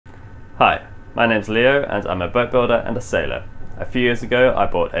Hi, my name's Leo and I'm a boat builder and a sailor. A few years ago I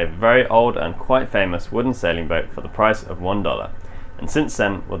bought a very old and quite famous wooden sailing boat for the price of $1. And since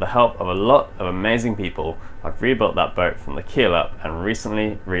then, with the help of a lot of amazing people, I've rebuilt that boat from the keel up and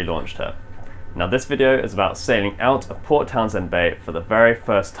recently relaunched her. Now this video is about sailing out of Port Townsend Bay for the very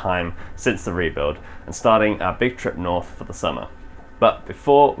first time since the rebuild and starting our big trip north for the summer. But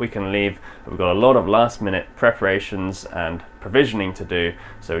before we can leave, we've got a lot of last minute preparations and provisioning to do.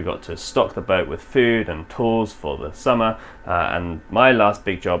 So we've got to stock the boat with food and tools for the summer. And my last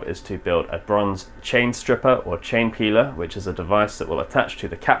big job is to build a bronze chain stripper or chain peeler, which is a device that will attach to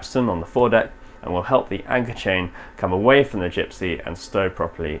the capstan on the foredeck and will help the anchor chain come away from the gypsy and stow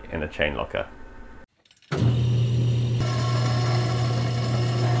properly in the chain locker.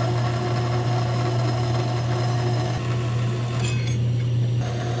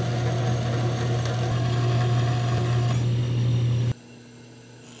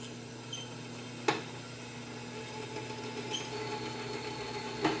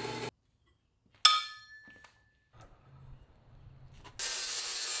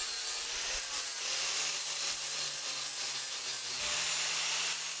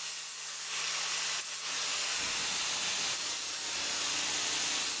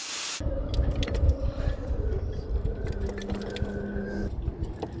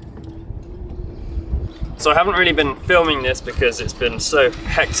 So I haven't really been filming this because it's been so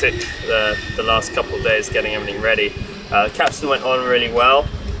hectic the last couple of days getting everything ready. The capstan went on really well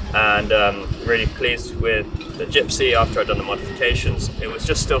and really pleased with the gypsy after I'd done the modifications. It was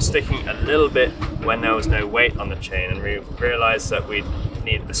just still sticking a little bit when there was no weight on the chain, and we realised that we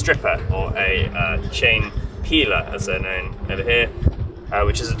need the stripper or a chain peeler as they're known over here,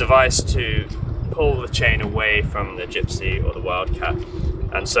 which is a device to pull the chain away from the gypsy or the wildcat.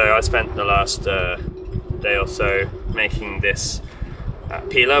 And so I spent the last day or so making this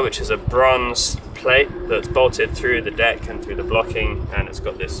peeler, which is a bronze plate that's bolted through the deck and through the blocking, and it's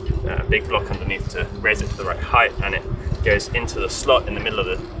got this big block underneath to raise it to the right height, and it goes into the slot in the middle of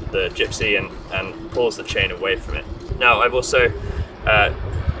the gypsy and pulls the chain away from it. Now I've also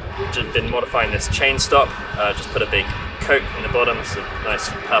just been modifying this chain stop, just put a big coke in the bottom. It's a nice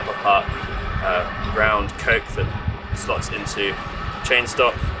purple heart round coke that slots into chain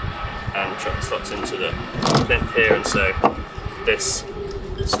stop and slots into the plinth here, and so this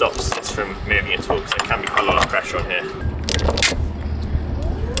stops this from moving at all because there can be quite a lot of pressure on here.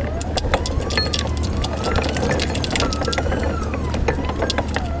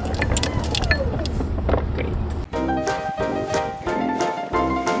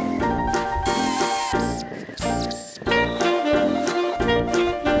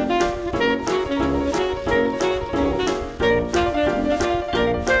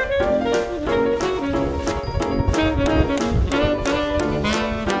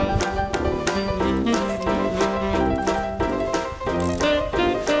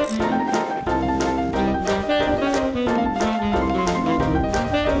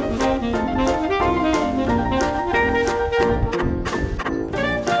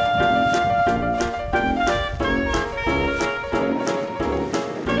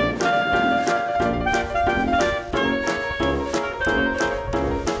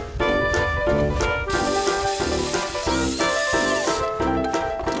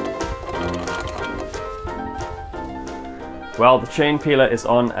 Well, the chain peeler is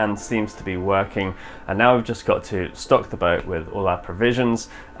on and seems to be working, and now we've just got to stock the boat with all our provisions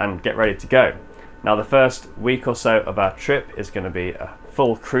and get ready to go. Now the first week or so of our trip is going to be a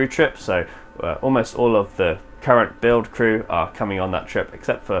full crew trip, so almost all of the current build crew are coming on that trip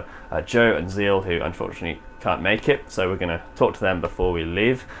except for Joe and Zeal, who unfortunately can't make it, so we're going to talk to them before we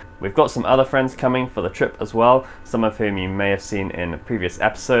leave. We've got some other friends coming for the trip as well, some of whom you may have seen in previous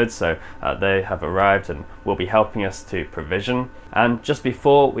episodes, so they have arrived and will be helping us to provision. And just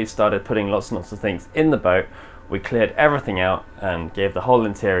before we started putting lots and lots of things in the boat, we cleared everything out and gave the whole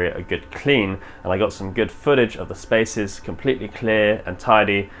interior a good clean, and I got some good footage of the spaces completely clear and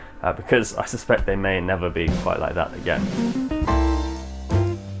tidy, because I suspect they may never be quite like that again.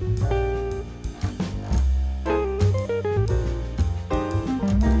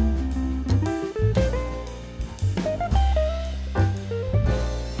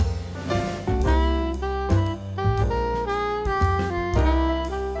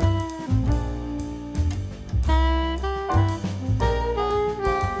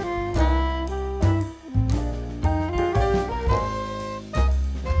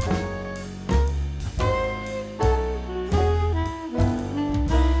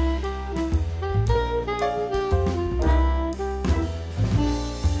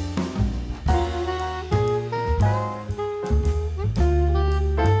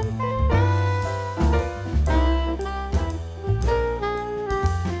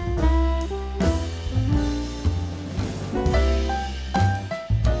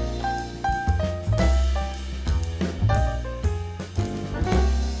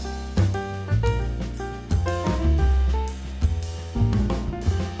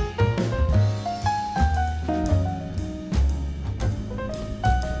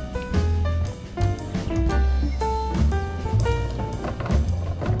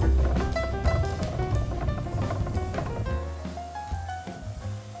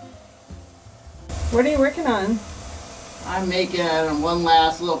 What are you working on? I'm making one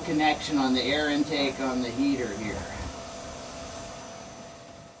last little connection on the air intake on the heater here.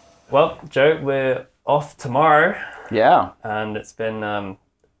 Well, Joe, we're off tomorrow. Yeah. And it's been,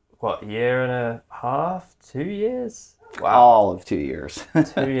 what, a year and a half? 2 years? Wow. All of 2 years.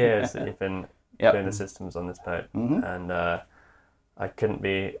 2 years that you've been doing the systems on this boat. And I couldn't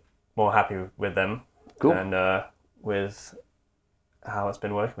be more happy with them. Cool. And with how it's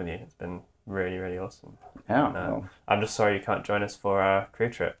been working with you. It's been really, really awesome. Yeah. And, well, I'm just sorry you can't join us for our crew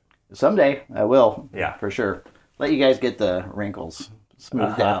trip. Someday I will. Yeah. For sure. Let you guys get the wrinkles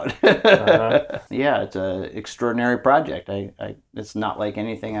smoothed out. Yeah, it's an extraordinary project. It's not like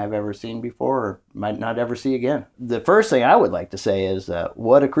anything I've ever seen before or might not ever see again. The first thing I would like to say is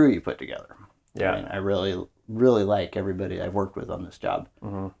what a crew you put together. Yeah. I mean, I really, really like everybody I've worked with on this job.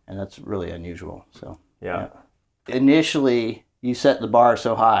 And that's really unusual. So yeah. Initially, you set the bar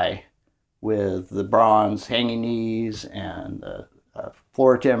so high with the bronze hanging knees and the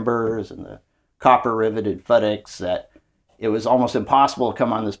floor timbers and the copper riveted futtocks that it was almost impossible to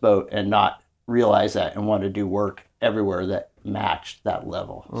come on this boat and not realize that and want to do work everywhere that matched that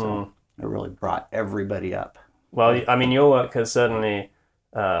level. So it really brought everybody up. Well, I mean, your work has certainly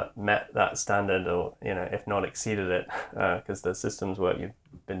met that standard, or if not exceeded it, because the systems work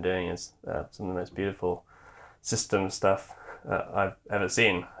you've been doing is some of the most beautiful system stuff I've ever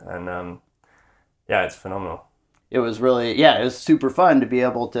seen, and yeah, it's phenomenal. It was really, it was super fun to be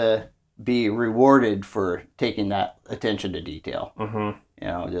able to be rewarded for taking that attention to detail.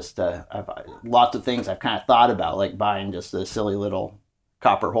 Just I've, lots of things I've kind of thought about, like buying just a silly little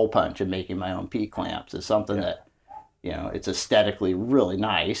copper hole punch and making my own P-clamps is something that, it's aesthetically really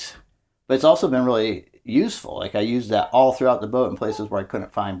nice, but it's also been really useful. Like I used that all throughout the boat in places where I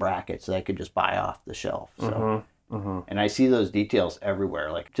couldn't find brackets that I could just buy off the shelf. So, and I see those details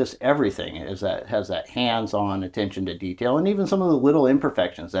everywhere. Like just everything has that hands-on attention to detail, and even some of the little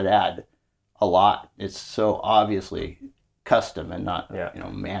imperfections that add a lot. It's so obviously custom and not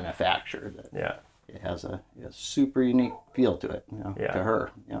manufactured. It has a super unique feel to it. To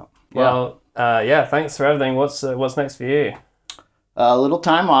her. Well, thanks for everything. What's next for you? A little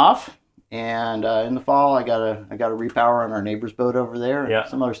time off. And in the fall, I got a repower on our neighbor's boat over there, and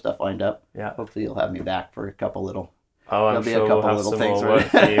some other stuff lined up. Hopefully, you'll have me back for a couple little. I'm sure we'll have some more work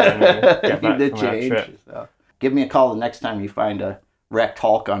for you when we get back from our trip. So give me a call the next time you find a wrecked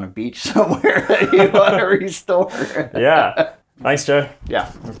hulk on a beach somewhere that you want to restore. Yeah, thanks, Joe.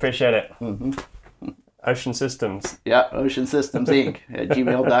 Yeah, appreciate it. Ocean Systems. Yeah, Ocean Systems Inc. at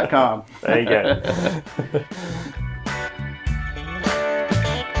gmail.com. There you go.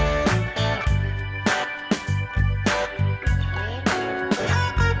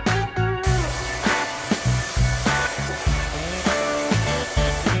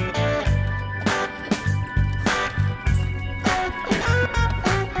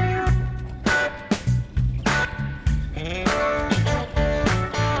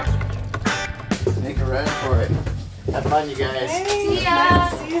 Have fun, you guys. Hey, see ya.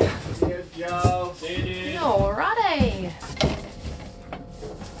 See ya. See you, Joe. See you, dude. Alrighty.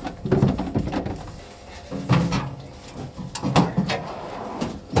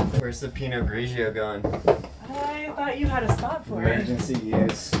 Where's the Pinot Grigio going? I thought you had a spot for it. Emergency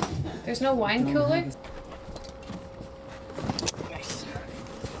use. There's no wine cooler? Nice.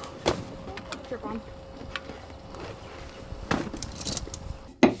 Trip on.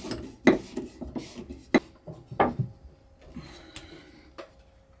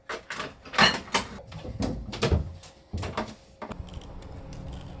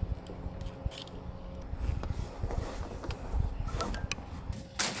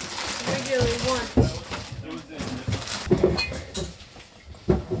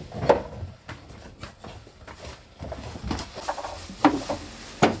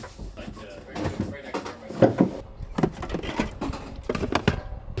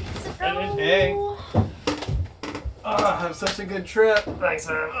 Hey. Have such a good trip. Thanks,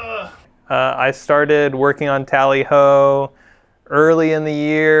 man. I started working on Tally Ho early in the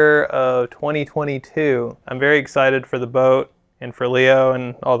year of 2022. I'm very excited for the boat and for Leo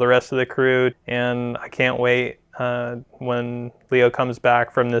and all the rest of the crew, and I can't wait when Leo comes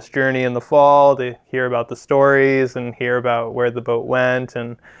back from this journey in the fall to hear about the stories and hear about where the boat went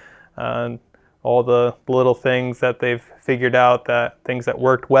and all the little things that they've figured out, that things that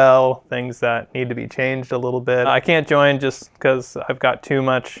worked well, things that need to be changed a little bit. I can't join just because I've got too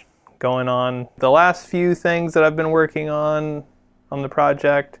much going on. The last few things that I've been working on the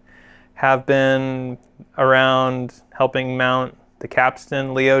project have been around helping mount the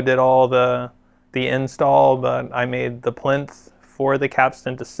capstan. Leo did all the install, but I made the plinth for the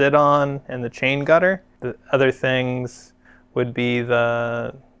capstan to sit on and the chain gutter. The other things would be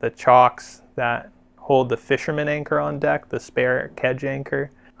the chocks that hold the fisherman anchor on deck, the spare kedge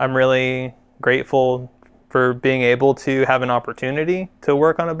anchor. I'm really grateful for being able to have an opportunity to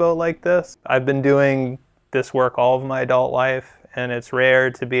work on a boat like this. I've been doing this work all of my adult life, and it's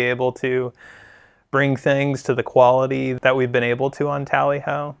rare to be able to bring things to the quality that we've been able to on TALLY.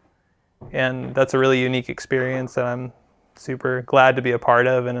 And that's a really unique experience that I'm super glad to be a part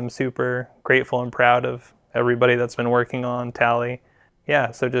of, and I'm super grateful and proud of everybody that's been working on TALLY.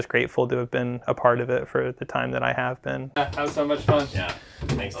 Yeah, so just grateful to have been a part of it for the time that I have been. Have so much fun. Yeah,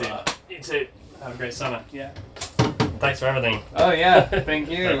 thanks dude. You too. Have a great summer. Yeah. Thanks for everything. Oh yeah,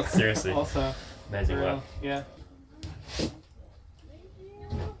 thank you. Seriously. Also. Amazing work. Yeah.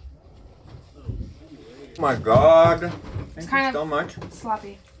 Oh my god. It's Thank kind you of so much.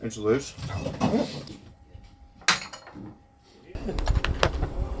 sloppy. It's loose.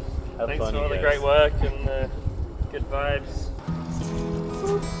 Thanks for all the great work and the good vibes.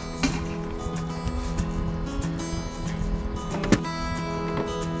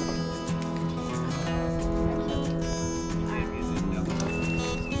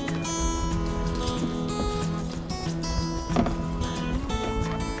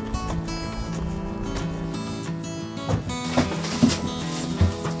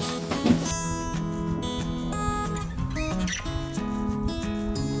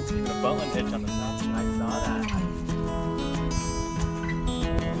 Butland hitch on the top. I saw that.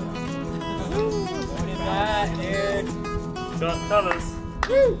 Got colours.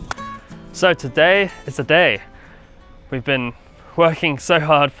 So today is a day. We've been working so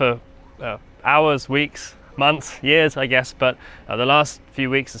hard for hours, weeks, months, years, I guess, but the last few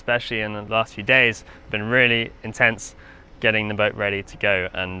weeks especially and the last few days have been really intense getting the boat ready to go.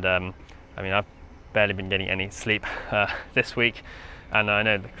 And I mean, I've barely been getting any sleep this week. And I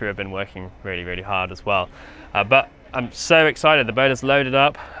know the crew have been working really, really hard as well. But I'm so excited. The boat is loaded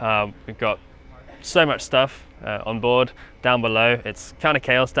up. We've got so much stuff on board down below. It's kind of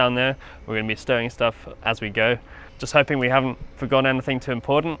chaos down there. We're going to be stowing stuff as we go. Just hoping we haven't forgotten anything too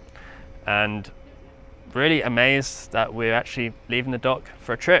important. And really amazed that we're actually leaving the dock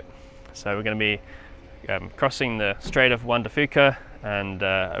for a trip. So we're going to be crossing the Strait of Juan de Fuca and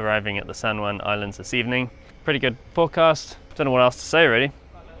arriving at the San Juan Islands this evening. Pretty good forecast. Don't know what else to say really.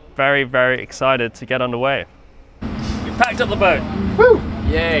 Very, very excited to get underway. We packed up the boat. Woo!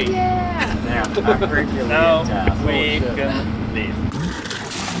 Yay! Yeah! Now we can leave.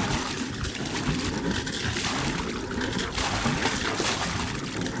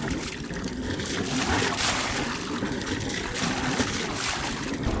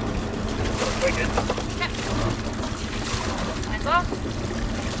 We're good. Hands off.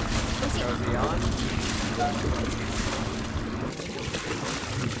 Cozy on.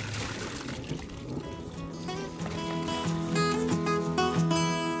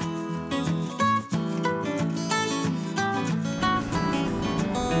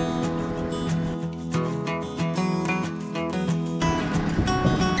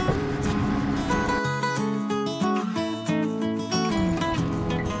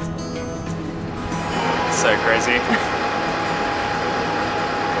 So crazy.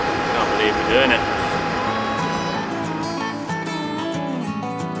 Can't believe we're doing it.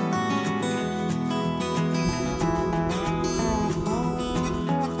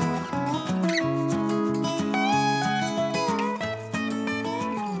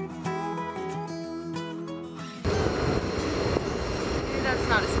 Maybe that's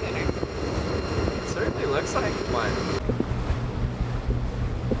not a schooner. It certainly looks like one.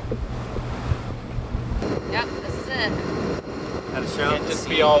 Yep, this is it. Had a show. Can't just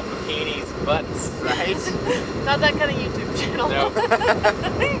be all bikinis, butts, right? Not that kind of YouTube channel. No.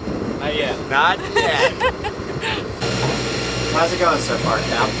 Not yet. Not yet. How's it going so far,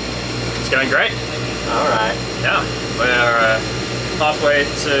 Cap? It's going great. All right. Yeah, we're halfway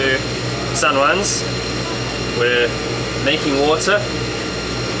to San Juan's. We're making water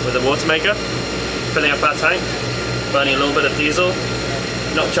with a water maker, filling up our tank, burning a little bit of diesel,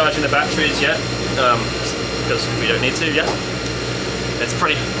 not charging the batteries yet, because we don't need to yet. It's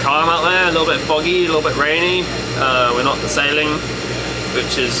pretty calm out there, a little bit foggy, a little bit rainy. We're not sailing,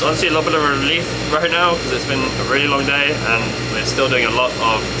 which is honestly a little bit of a relief right now because it's been a really long day and we're still doing a lot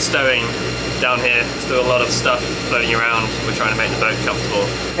of stowing down here. Still a lot of stuff floating around. We're trying to make the boat comfortable.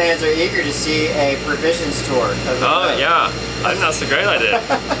 Fans are eager to see a provisions tour. Oh yeah, I think that's a great idea.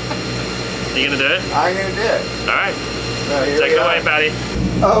 You gonna do it? I'm gonna do it. All right. So here Take we it away, are. Patty.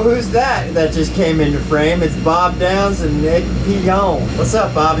 Oh, who's that just came into frame? It's Bob Downs and Nick Pillon. What's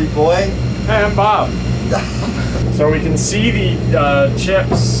up, Bobby boy? Hey, I'm Bob. So we can see the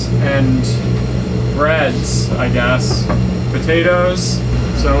chips and breads, I guess, potatoes.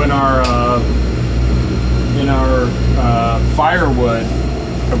 So in our firewood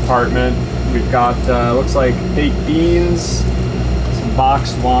compartment, we've got looks like baked beans, some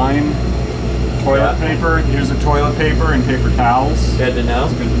boxed wine, toilet paper. Here's the toilet paper and paper towels. Good to know.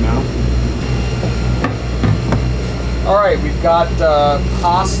 That's good to know. All right, we've got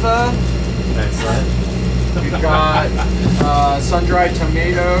pasta. Excellent. We've got sun-dried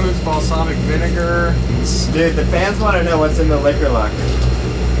tomatoes, balsamic vinegar. Dude, the fans want to know what's in the liquor locker.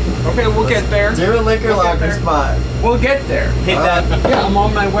 Okay, we'll get there. Do a liquor locker spot. We'll get there. Hit that. Yeah, I'm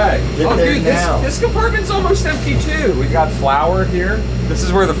on my way. Get there dude, now. this compartment's almost empty too. We've got flour here. This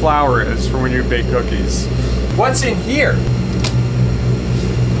is where the flour is for when you bake cookies. What's in here?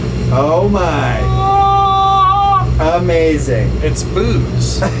 Oh my. Amazing. It's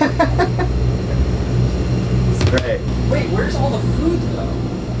booze. It's great. Wait, where's all the food though?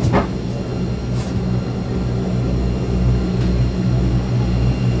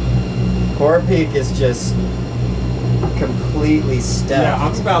 Core Peak is just completely stuffed. Yeah,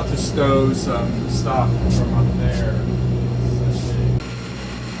 I'm about to stow some stuff from up there.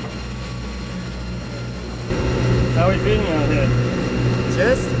 How are you feeling out here?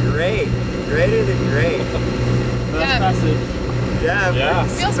 Just great. Greater than great. First passage. Yeah.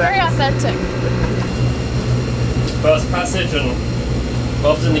 Feels very authentic. First passage and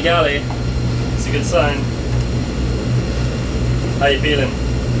Bob's in the galley. It's a good sign. How you feeling?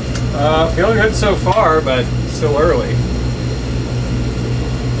 Feeling good so far, but still early.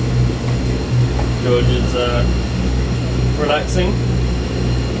 George is relaxing.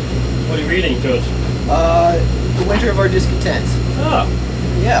 What are you reading, George? The Winter of Our Discontent. Ah,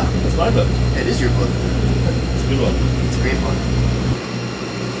 Yeah, that's my book. it is your book. It's a good one. It's a great book.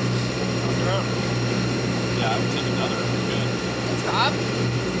 Yeah, I would take another. Good. Thanks, Bob.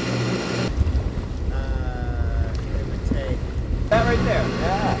 It would take. That right there.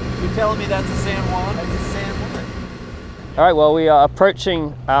 Yeah. You're telling me that's a San Juan? That's a San Juan. All right, well, we are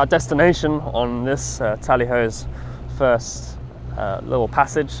approaching our destination on this Tally-Ho's first little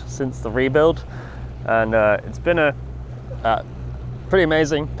passage since the rebuild. And it's been a pretty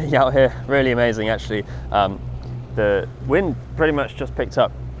amazing being out here, really amazing actually. The wind pretty much just picked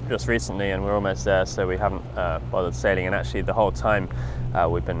up just recently and we're almost there, so we haven't bothered sailing, and actually the whole time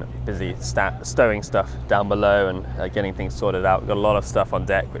we've been busy stowing stuff down below and getting things sorted out. We've got a lot of stuff on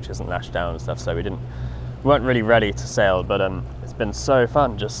deck which isn't lashed down and stuff, so we weren't really ready to sail, but it's been so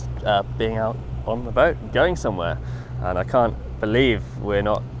fun just being out on the boat and going somewhere, and I can't believe we're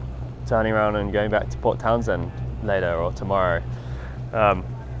not turning around and going back to Port Townsend later or tomorrow.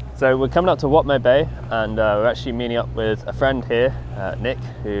 So we're coming up to Watmo Bay, and we're actually meeting up with a friend here, Nick,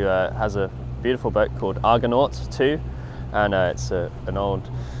 who has a beautiful boat called Argonaut 2, and it's an old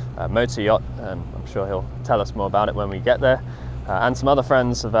motor yacht, and I'm sure he'll tell us more about it when we get there. And some other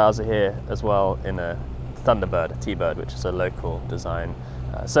friends of ours are here as well in a Thunderbird, a T-Bird, which is a local design.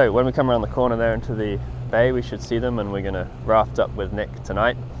 So when we come around the corner there into the bay, we should see them, and we're going to raft up with Nick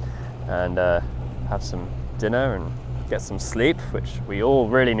tonight and have some dinner and get some sleep, which we all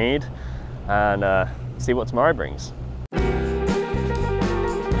really need, and see what tomorrow brings.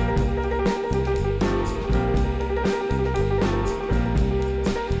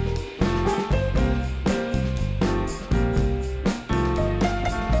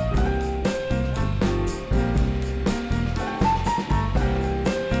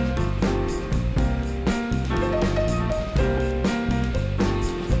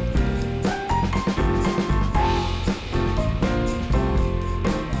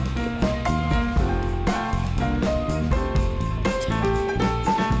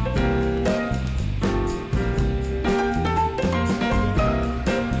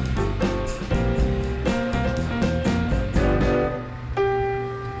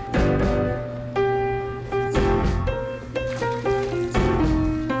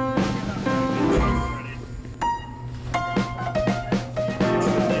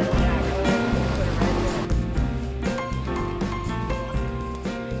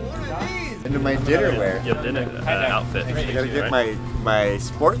 Into my dinner wear. Your dinner outfit. I gotta get my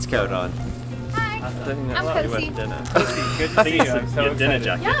sports coat on. Hi. I don't think I'm that's what you Cozy. went for dinner. Good I think it's your dinner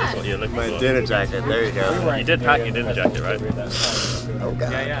jacket Yeah. is what you're looking My for. dinner jacket. There you go. You did pack your dinner jacket, right? Oh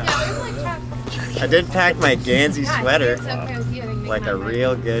god. Yeah, we were like trapped. I did pack my Gansey Yeah, sweater it's okay with you. I can make like my a own.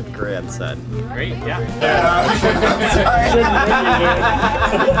 real good grandson. Great, yeah.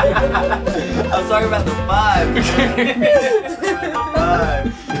 I'm sorry about the vibe.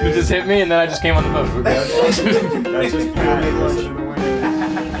 You just hit me and then I just came on the boat. We're good. That's just purely lunch in the wind.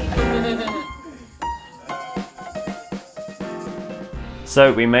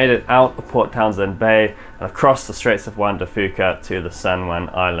 So we made it out of Port Townsend Bay and across the Straits of Juan de Fuca to the San Juan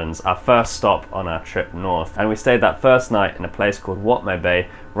Islands, our first stop on our trip north. And we stayed that first night in a place called Watmore Bay,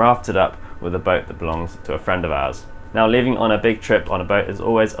 rafted up with a boat that belongs to a friend of ours. Now, leaving on a big trip on a boat is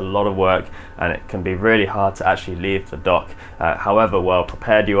always a lot of work, and it can be really hard to actually leave the dock. However well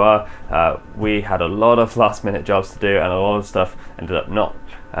prepared you are, we had a lot of last minute jobs to do, and a lot of stuff ended up not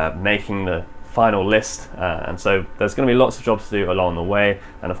making the final list, and so there's going to be lots of jobs to do along the way,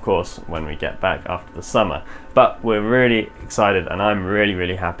 and of course when we get back after the summer. But we're really excited, and I'm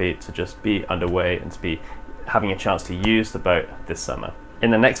really happy to just be underway and to be having a chance to use the boat this summer.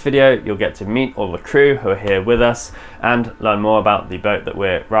 In the next video, you'll get to meet all the crew who are here with us and learn more about the boat that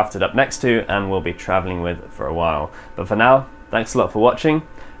we're rafted up next to and we'll be traveling with for a while. But for now, thanks a lot for watching,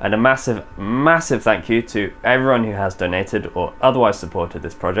 and a massive thank you to everyone who has donated or otherwise supported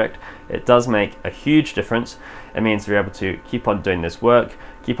this project. It does make a huge difference. It means we're able to keep on doing this work,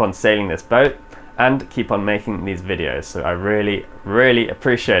 keep on sailing this boat, and keep on making these videos. So I really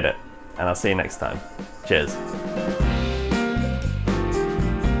appreciate it, and I'll see you next time. Cheers.